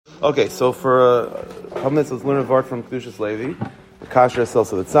Okay, so for a couple minutes, let's learn a word from Kedushas Levi. The kasher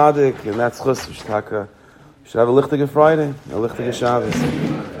sells of the tzaddik, and that's chus. We should have a lichtige Friday, a lichtige Shabbos.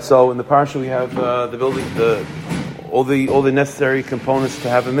 So in the Parsha we have the building, all the necessary components to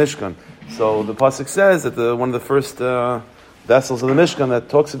have a Mishkan. So the pasuk says that one of the first vessels of the Mishkan that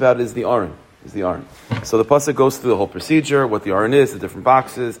talks about is the Aron. So the pasuk goes through the whole procedure, what the Aron is, the different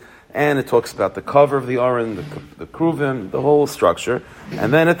boxes. And it talks about the cover of the Aron, the kruvim, the whole structure.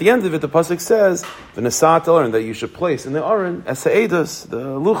 And then at the end of it, the pasuk says, "V'nesat Aron," that you should place in the Aron as ha'edus, the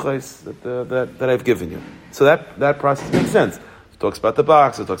luchais that I've given you. So that process makes sense. It talks about the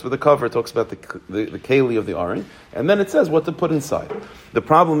box, it talks about the cover, it talks about the keli of the Aron, and then it says what to put inside. The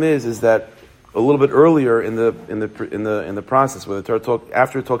problem is that a little bit earlier in the process, where the Torah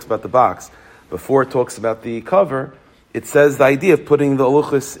after it talks about the box, before it talks about the cover, it says the idea of putting the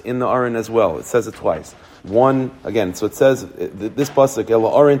luchas in the Aron as well. It says it twice. One, again, so it says, this pasuk,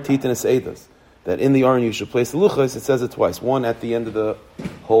 Ela Aron titin es eidos, that in the Aron you should place the luchas. It says it twice. One at the end of the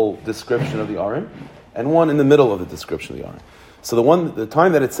whole description of the Aron, and one in the middle of the description of the Aron. So the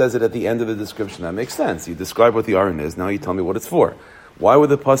time that it says it at the end of the description, that makes sense. You describe what the Aron is, now you tell me what it's for. Why would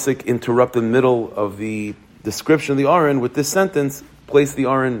the pasuk interrupt the middle of the description of the Aron with this sentence, place the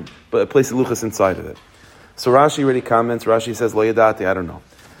luchas inside of it? So Rashi already comments. Rashi says, "Lo yadati," I don't know.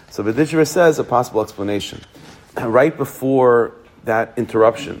 So Kedushas says a possible explanation. Right before that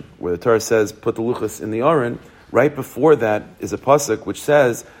interruption, where the Torah says, "Put the luchas in the Aron," right before that is a pasuk which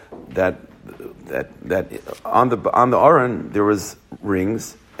says that on the Aron there was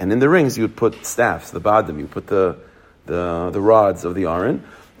rings, and in the rings you would put staffs, the badim, you put the rods of the Aron,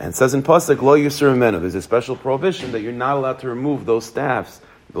 and it says in pasuk, "Lo yusur mimenu." There's a special prohibition that you're not allowed to remove those staffs,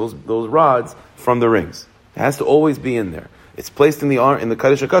 those rods from the rings. It has to always be in there. It's placed in the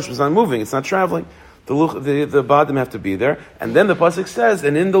Kaddish HaKadosh. It's not moving. It's not traveling. The badim have to be there. And then the pasuk says,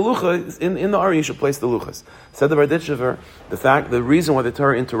 and in the luchas, in the Aron, you should place the luchas. Said the Barditchever, the reason why the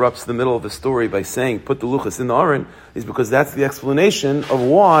Torah interrupts the middle of the story by saying, put the luchas in the Aron, is because that's the explanation of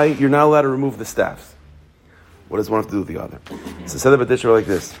why you're not allowed to remove the staffs. What does one have to do with the other? So said the Barditchever like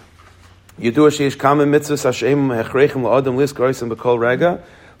this. Yidua sheish kama mitzvahs hashem hechreichem la'adam liskar b'kol rega.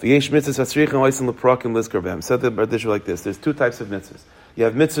 Said the Barditchever like this. There's two types of mitzvahs. You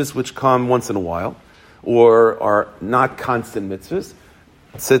have mitzvahs which come once in a while, or are not constant mitzvahs.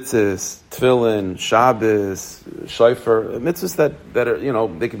 Tzitzis, tefillin, Shabbos, shofar, mitzvahs that are,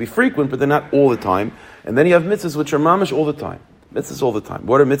 they can be frequent, but they're not all the time. And then you have mitzvahs which are mamash all the time. Mitzvahs all the time.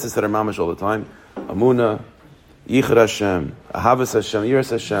 What are mitzvahs that are mamash all the time? Amunah, Yichud Hashem, Ahavas Hashem,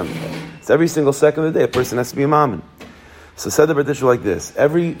 Yiras Hashem. It's every single second of the day. A person has to be a mammon. So said the Barditchever like this.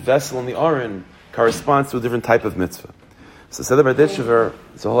 Every vessel in the Aron corresponds to a different type of mitzvah. So said the Barditchever,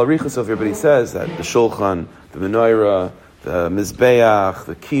 it's a whole arichas over here, but he says that the shulchan, the menorah, the mizbeach,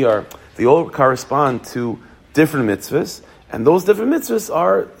 the kiyar, they all correspond to different mitzvahs, and those different mitzvahs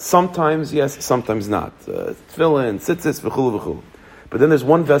are sometimes yes, sometimes not. Tefillin, tzitzis, v'chulu, v'chulu. But then there's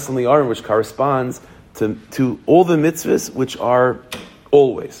one vessel in the Aron which corresponds to all the mitzvahs which are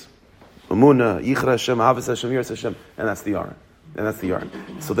always. Amunah, Yichud Hashem, Ahavas Hashem, Yiras Hashem, and that's the Aron.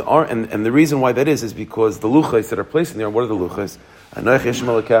 So the Aron, and the reason why that is because the luchas that are placed in there, what are the luchas? Anoich Hashem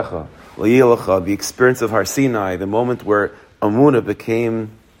Elokecha, L'yelecha, the experience of Har Sinai, the moment where Amunah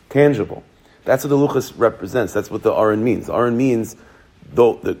became tangible. That's what the luchas represents. That's what the Aron means. The Aron means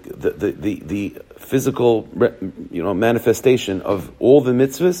the physical manifestation of all the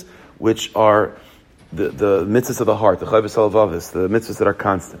mitzvahs which are the mitzvahs of the heart, the chayvus halavavis, the mitzvahs that are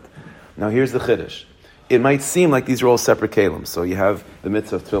constant. Now here's the chiddush. It might seem like these are all separate kelim. So you have the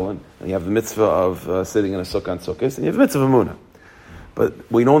mitzvah of tefillin, and you have the mitzvah of sitting in a sukkah and sukkahs, and you have the mitzvah of amunah.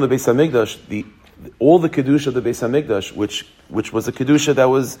 But we know in the Beis Hamikdash, all the kedusha of the Beis Hamikdash, which was a kedusha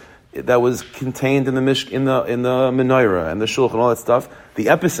that was contained in the menorah and the shulchan and all that stuff, the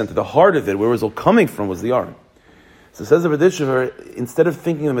epicenter, the heart of it, where it was all coming from, was the Aron. So says the Barditchever, instead of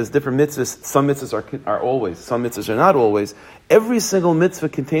thinking of them as different mitzvahs, some mitzvahs are always, some mitzvahs are not always. Every single mitzvah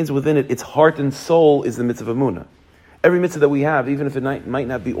contains within it, its heart and soul is the mitzvah of Amunah. Every mitzvah that we have, even if it might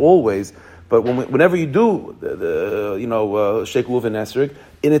not be always, but whenever you do Sheikh Luv and Esrik,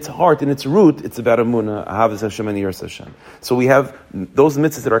 in its heart, in its root, it's about Amunah, Ahavas Hashem and Yiras Hashem. So we have those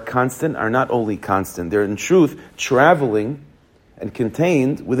mitzvahs that are constant are not only constant, they're in truth traveling and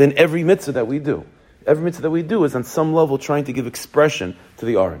contained within every mitzvah that we do. Every mitzvah that we do is on some level trying to give expression to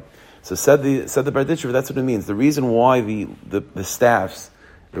the Aron. So said the Barditchever, that's what it means. The reason why the staffs,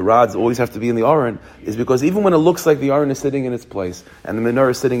 the rods always have to be in the Aron is because even when it looks like the Aron is sitting in its place and the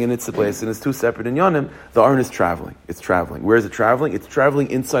menorah is sitting in its place and it's two separate inyanim, the Aron is traveling. It's traveling. Where is it traveling? It's traveling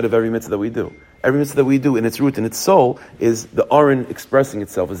inside of every mitzvah that we do. Every mitzvah that we do in its root, in its soul, is the Aron expressing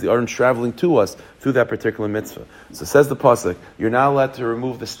itself, is the Aron traveling to us through that particular mitzvah. So says the pasuk, you're not allowed to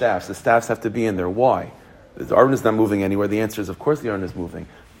remove the staffs. The staffs have to be in there. Why? The Aron is not moving anywhere. The answer is, of course, the Aron is moving.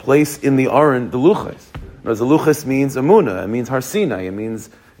 Place in the Aron the luchos. Because the luchos means amuna, it means har Sinai, it means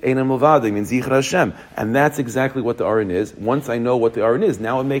Einam Levada, it means Yichra Hashem. And that's exactly what the Aron is. Once I know what the Aron is,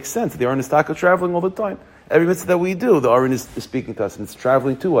 now it makes sense. The Aron is taka traveling all the time. Every mitzvah that we do, the Aron is speaking to us, and it's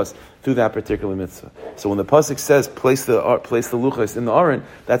traveling to us through that particular mitzvah. So when the pasuk says, place the luchos in the Aron,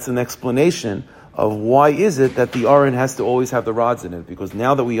 that's an explanation of why is it that the Aron has to always have the rods in it. Because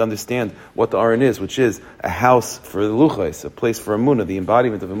now that we understand what the Aron is, which is a house for the luchos, a place for Amunah, the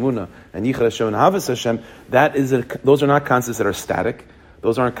embodiment of Amunah, and Yichra Hashem and Havas Hashem, those are not concepts that are static.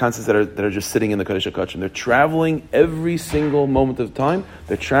 Those aren't concepts that are just sitting in the Kodesh HaKodashim. They're traveling every single moment of time.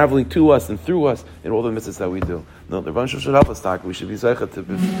 They're traveling to us and through us in all the mitzvahs that we do. No, the Rebbe should help us, we should be zeicha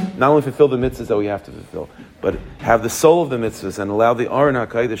to not only fulfill the mitzvahs that we have to fulfill, but have the soul of the mitzvahs and allow the Aron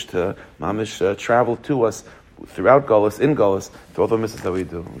HaKodesh to mamish travel to us throughout Galus, in Galus, through all the mitzvahs that we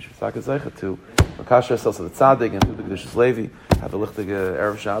do. We should be zeicha to makash ourselves to the tzaddik and to the Kedushas Levi. Have a lichtig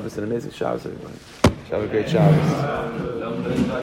Erev Shabbos and an amazing Shabbos, everybody. Have a great Shabbos.